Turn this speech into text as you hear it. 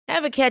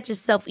Ever catch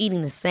yourself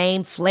eating the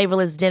same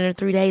flavorless dinner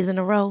 3 days in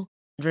a row?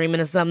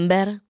 Dreaming of something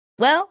better?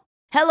 Well,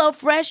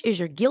 HelloFresh is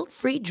your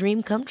guilt-free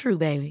dream come true,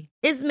 baby.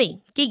 It's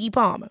me, Keke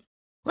Palmer.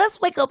 Let's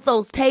wake up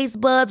those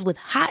taste buds with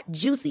hot,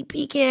 juicy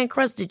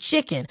pecan-crusted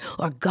chicken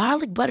or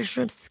garlic butter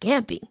shrimp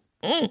scampi.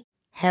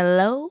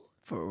 Hello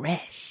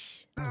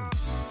Fresh.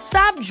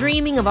 Stop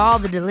dreaming of all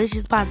the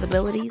delicious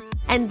possibilities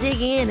and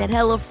dig in at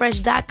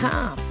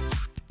HelloFresh.com.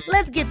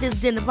 Let's get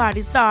this dinner party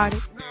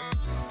started.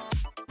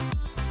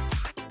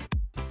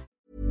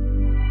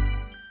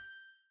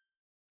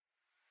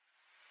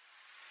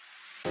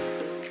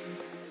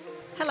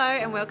 Hello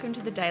and welcome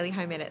to the Daily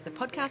Home Edit, the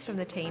podcast from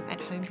the team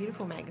at Home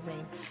Beautiful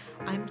magazine.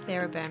 I'm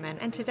Sarah Berman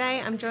and today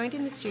I'm joined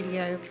in the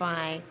studio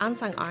by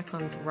Unsung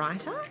Icons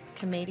writer,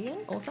 comedian,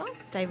 author,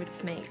 David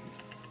Smeidt.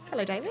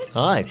 Hello, David.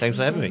 Hi, thanks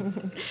for having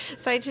me.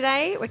 So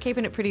today we're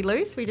keeping it pretty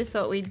loose. We just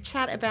thought we'd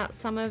chat about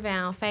some of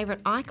our favourite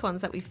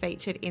icons that we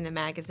featured in the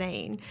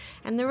magazine.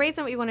 And the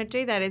reason we want to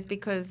do that is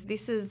because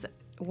this is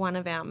one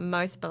of our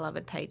most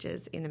beloved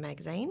pages in the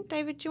magazine.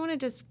 David, do you want to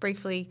just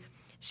briefly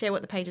share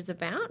what the page is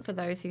about for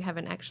those who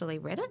haven't actually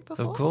read it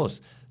before? Of course.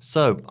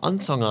 So,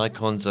 Unsung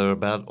Icons are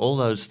about all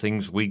those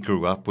things we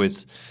grew up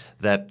with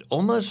that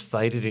almost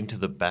faded into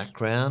the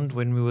background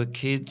when we were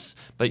kids,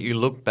 but you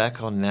look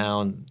back on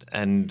now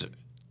and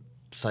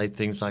say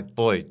things like,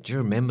 boy, do you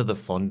remember the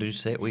fondue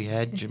set we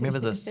had? Do you remember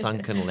the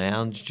sunken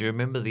lounge? Do you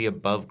remember the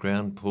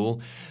above-ground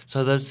pool?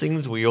 So those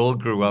things we all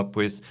grew up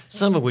with,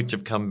 some of which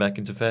have come back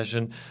into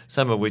fashion,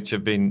 some of which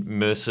have been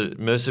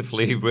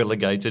mercifully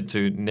relegated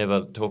to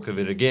never talk of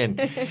it again.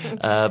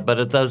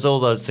 But all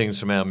those things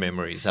from our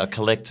memories, our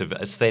collective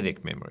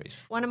aesthetic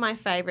memories. One of my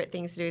favourite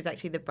things to do is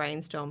actually the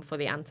brainstorm for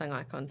the Unsung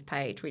Icons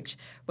page,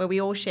 where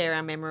we all share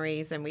our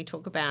memories and we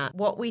talk about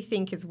what we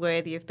think is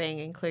worthy of being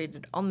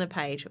included on the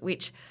page,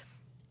 which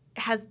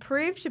has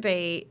proved to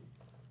be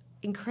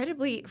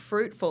incredibly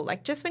fruitful.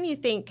 Like, just when you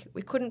think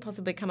we couldn't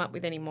possibly come up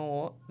with any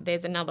more,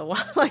 there's another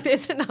one.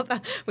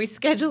 We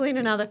schedule in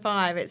another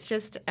 5. It's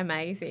just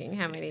amazing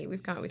how many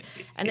we've come up with.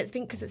 And it's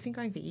been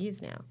going for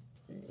years now.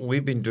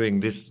 We've been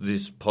doing this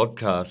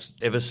podcast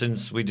ever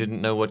since we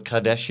didn't know what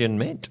Kardashian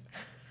meant.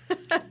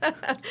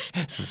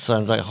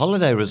 Sounds like a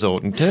holiday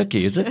resort in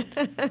Turkey, is it?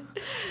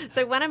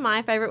 So one of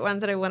my favourite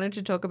ones that I wanted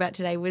to talk about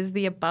today was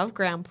the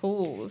above-ground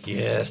pools.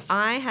 Yes.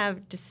 I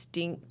have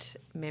distinct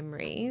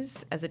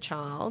memories as a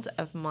child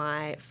of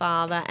my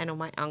father and all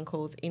my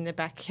uncles in the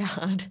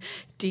backyard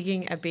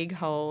digging a big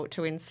hole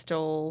to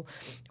install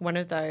one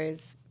of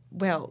those.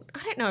 Well,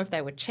 I don't know if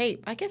they were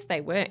cheap. I guess they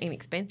were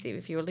inexpensive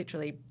if you were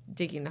literally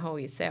digging the hole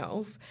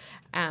yourself.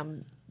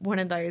 One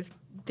of those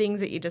things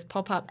that you just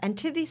pop up. And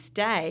to this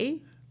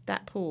day,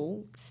 that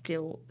pool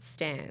still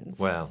stands.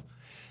 Wow.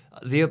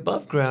 The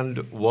above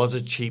ground was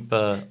a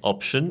cheaper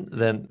option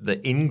than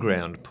the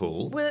in-ground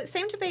pool. Well, it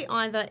seemed to be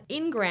either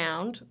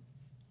in-ground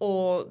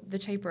or the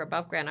cheaper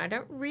above ground. I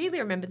don't really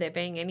remember there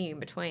being any in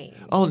between.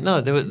 Oh,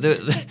 no,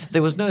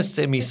 there was no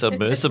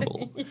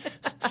semi-submersible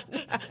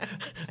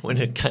when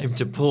it came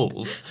to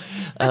pools.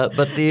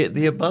 But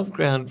the above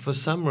ground, for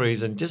some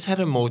reason, just had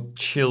a more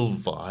chill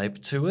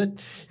vibe to it.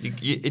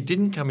 It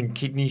didn't come in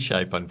kidney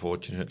shape,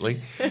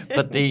 unfortunately,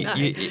 but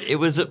it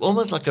was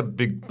almost like a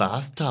big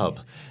bathtub.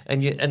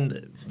 And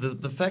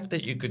the fact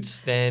that you could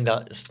stand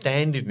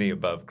in the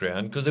above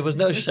ground, because there was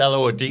no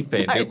shallow or deep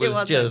end. No, it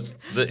was just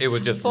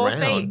 4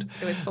 round. feet.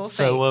 It was 4 feet.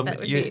 So that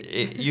was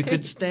you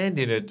could stand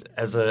in it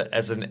as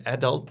an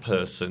adult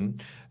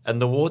person,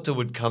 and the water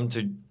would come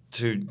to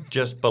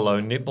just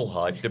below nipple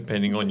height,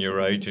 depending on your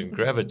age and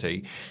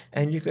gravity,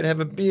 and you could have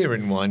a beer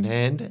in one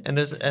hand and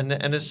a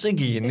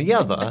ciggy in the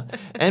other,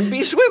 and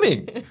be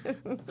swimming.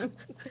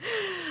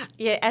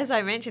 Yeah, as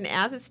I mentioned,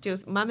 ours is still,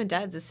 Mum and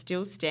Dad's is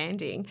still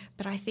standing,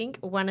 but I think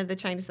one of the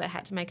changes they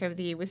had to make over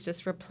the year was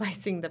just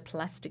replacing the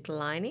plastic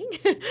lining,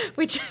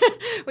 which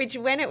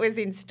when it was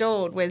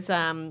installed was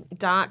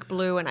dark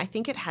blue, and I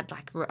think it had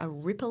like a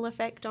ripple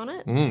effect on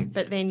it.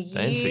 But then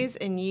years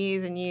and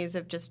years and years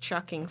of just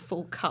chucking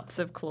full cups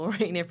of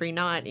chlorine every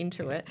night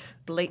into it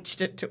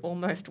bleached it to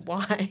almost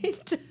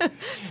white.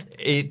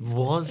 It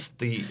was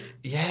the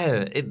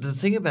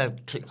thing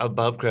about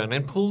above ground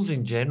and pools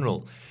in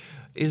general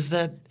is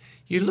that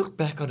you look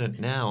back on it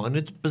now and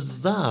it's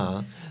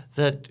bizarre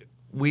that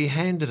we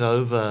handed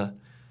over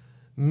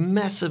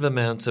massive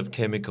amounts of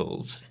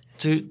chemicals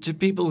to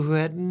people who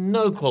had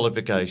no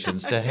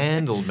qualifications to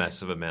handle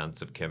massive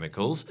amounts of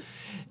chemicals,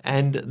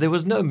 and there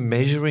was no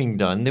measuring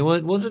done. It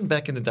wasn't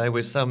back in the day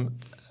where some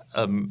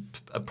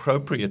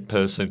appropriate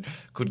person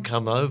could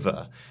come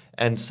over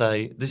and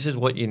say, this is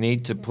what you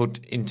need to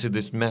put into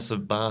this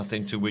massive bath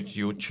into which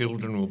your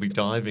children will be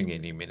diving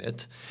any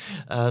minute.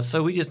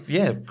 So we just,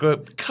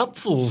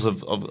 cupfuls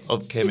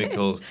of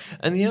chemicals. Yes.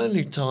 And the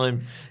only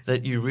time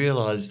that you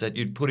realised that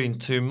you'd put in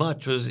too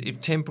much was if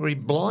temporary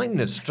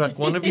blindness struck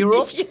one of your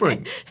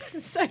offspring.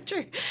 So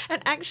true.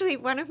 And actually,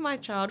 one of my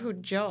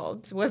childhood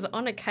jobs was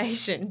on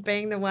occasion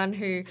being the one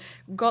who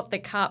got the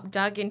cup,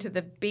 dug into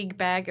the big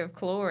bag of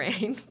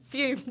chlorine,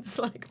 fumes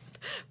like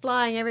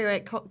flying everywhere,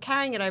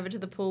 carrying it over to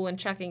the pool and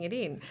chucking it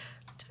in.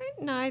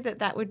 don't know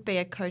that would be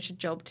a kosher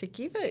job to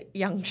give a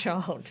young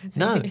child.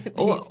 No,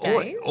 these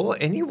days. or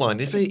anyone.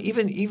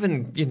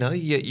 Even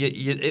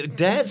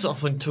dads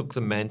often took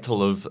the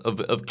mantle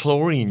of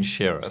chlorine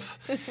sheriff,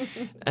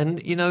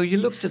 and you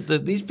looked at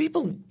these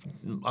people.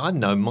 I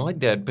know my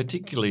dad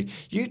particularly.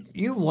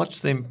 You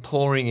watch them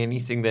pouring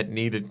anything that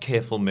needed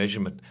careful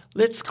measurement.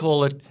 Let's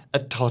call it a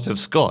tot of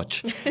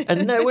scotch,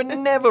 and they were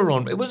never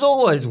on. It was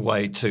always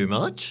way too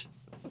much.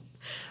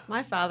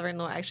 My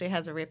father-in-law actually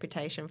has a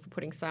reputation for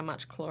putting so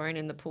much chlorine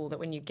in the pool that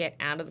when you get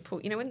out of the pool,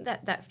 when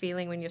that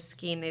feeling when your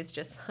skin is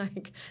just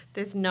like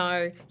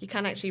you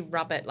can't actually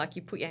rub it, like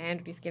you put your hand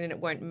on your skin and it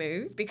won't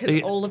move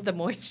because all of the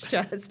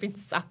moisture has been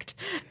sucked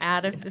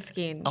out of the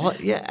skin. Oh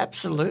yeah,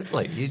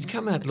 absolutely. You'd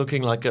come out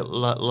looking like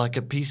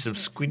a piece of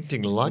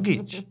squinting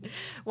luggage.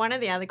 One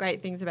of the other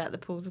great things about the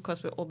pools, of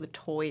course, were all the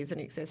toys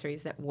and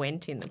accessories that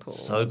went in the pool.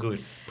 So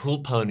good. Pool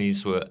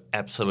ponies were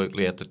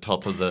absolutely at the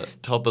top of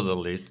the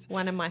list.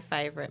 One of my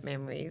favourite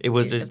memories. It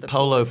was this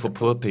polo for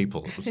poor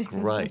people. It was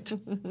great.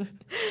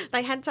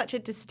 They had such a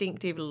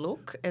distinctive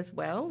look as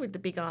well with the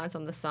big eyes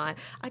on the side.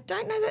 I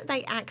don't know that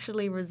they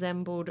actually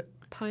resembled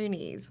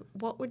ponies.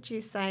 What would you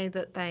say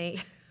that they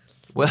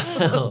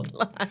Well,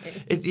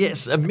 like?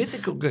 Yes,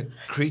 mythical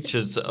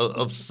creatures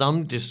of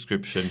some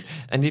description.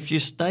 And if you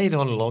stayed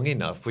on long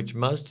enough, which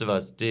most of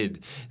us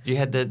did, you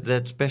had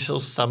that special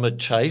summer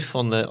chafe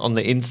on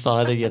the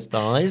inside of your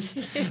thighs.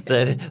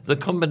 That the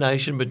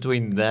combination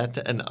between that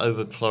and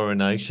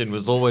overchlorination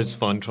was always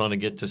fun trying to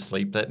get to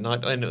sleep that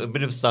night, and a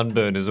bit of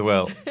sunburn as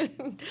well.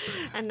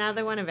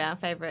 Another one of our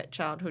favourite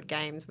childhood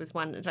games was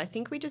one that I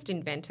think we just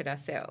invented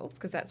ourselves,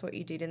 because that's what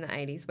you did in the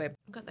 80s, where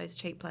we got those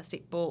cheap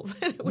plastic balls.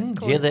 It was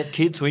called... Yeah, that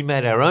kids, we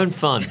made our own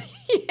fun.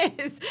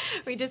 Yes,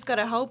 we just got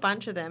a whole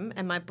bunch of them,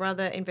 and my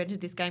brother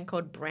invented this game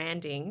called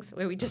Brandings,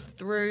 where we just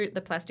threw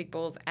the plastic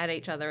balls at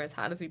each other as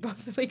hard as we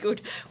possibly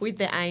could with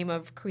the aim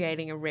of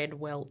creating a red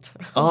welt.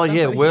 Oh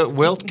yeah,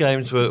 welt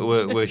games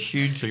were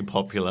hugely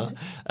popular,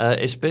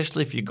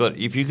 especially if you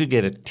could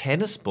get a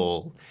tennis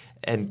ball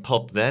and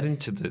pop that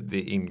into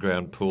the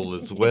in-ground pool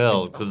as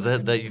well, because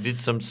that you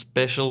did some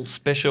special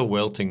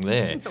welting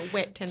there. A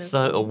wet tennis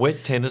ball. So a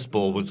wet tennis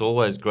ball was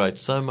always great,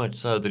 so much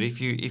so that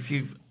if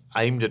you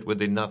aimed it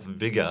with enough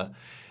vigour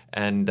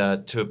and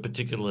to a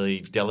particularly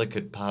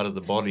delicate part of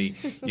the body,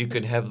 you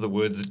could have the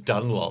words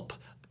Dunlop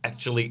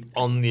actually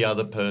on the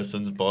other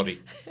person's body.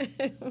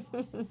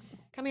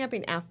 Coming up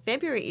in our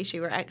February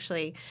issue, we're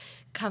actually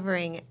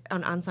covering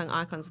on Unsung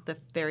Icons the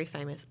very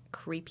famous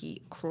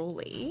Creepy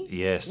Crawly.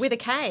 Yes. With a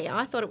K.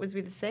 I thought it was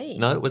with a C.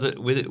 No, with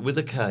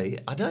a K.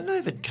 I don't know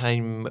if it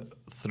came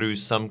through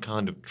some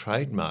kind of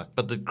trademark,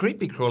 but the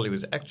Creepy Crawly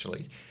was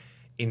actually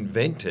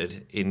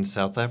invented in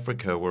South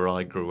Africa, where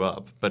I grew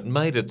up, but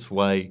made its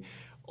way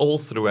all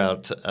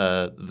throughout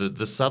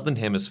the southern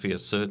hemisphere,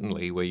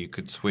 certainly, where you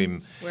could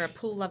swim. We're a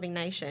pool-loving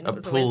nation. A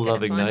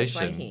pool-loving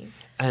nation.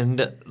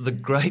 And the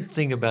great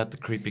thing about the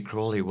Creepy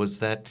Crawly was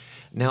that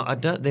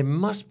there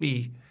must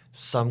be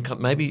some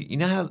maybe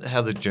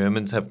how the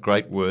Germans have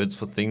great words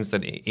for things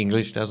that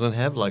English doesn't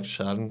have, like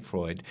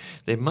Schadenfreude.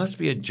 There must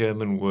be a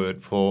German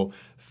word for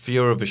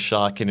fear of a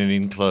shark in an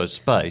enclosed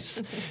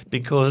space,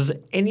 because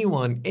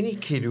any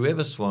kid who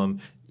ever swam,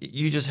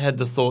 you just had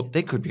the thought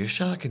there could be a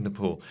shark in the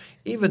pool,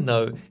 even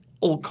though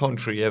all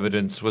contrary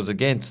evidence was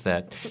against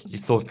that. You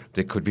thought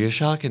there could be a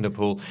shark in the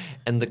pool,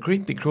 and the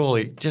Creepy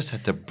Crawly just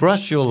had to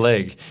brush your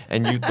leg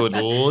and you could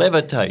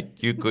levitate.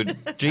 You could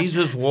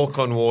Jesus walk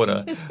on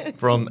water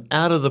from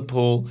out of the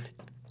pool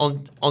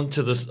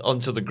onto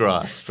the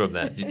grass from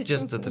that.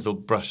 Just a little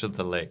brush of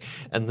the leg.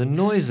 And the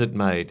noise it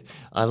made,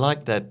 I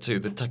like that too,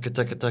 the tucka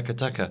tucka tucka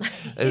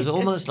tucka. It was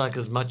almost like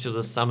as much of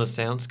the summer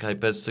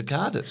soundscape as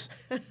cicadas.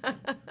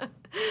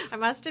 I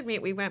must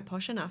admit, we weren't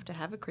posh enough to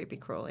have a Creepy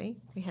Crawly.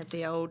 We had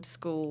the old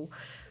school,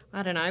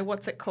 I don't know,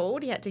 what's it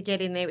called? You had to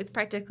get in there. It was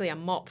practically a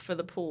mop for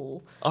the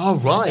pool. Oh,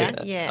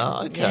 right. Yeah.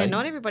 Oh, okay. Yeah,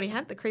 not everybody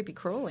had the Creepy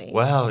Crawly.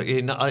 Wow.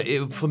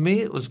 For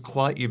me, it was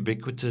quite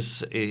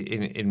ubiquitous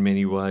in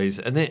many ways.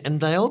 And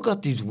they all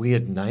got these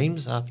weird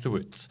names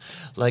afterwards.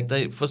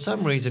 Like, for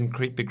some reason,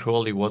 Creepy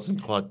Crawly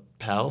wasn't quite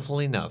powerful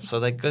enough. So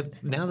they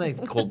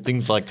called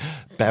things like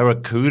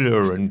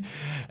Barracuda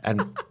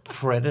and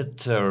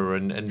Predator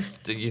and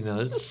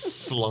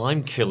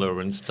Slime Killer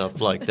and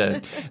stuff like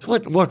that. It's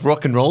what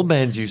rock and roll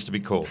bands used to be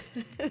called.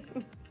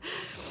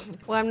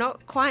 Well, I'm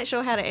not quite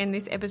sure how to end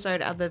this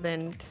episode other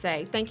than to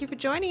say thank you for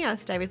joining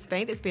us, David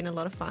Smeidt. It's been a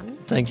lot of fun.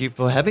 Thank you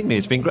for having me.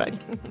 It's been great.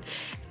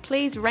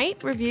 Please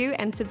rate, review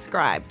and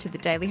subscribe to the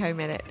Daily Home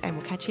Edit, and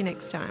we'll catch you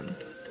next time.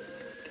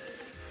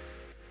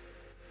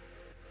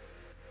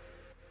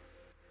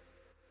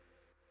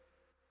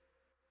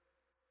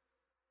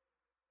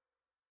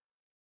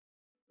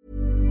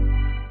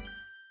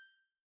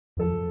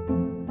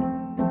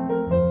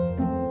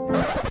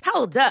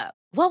 Hold up.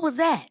 What was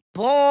that?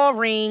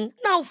 Boring.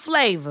 No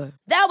flavor.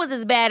 That was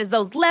as bad as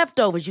those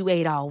leftovers you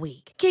ate all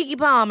week. Keke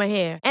Palmer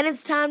here, and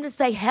it's time to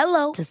say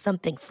hello to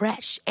something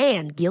fresh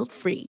and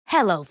guilt-free.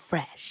 Hello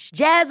Fresh.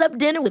 Jazz up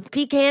dinner with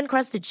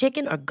pecan-crusted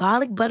chicken or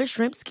garlic butter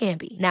shrimp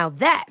scampi. Now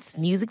that's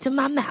music to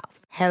my mouth.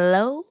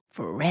 Hello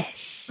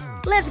Fresh.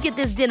 Let's get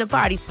this dinner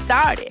party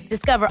started.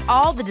 Discover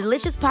all the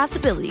delicious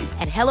possibilities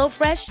at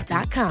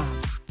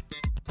hellofresh.com.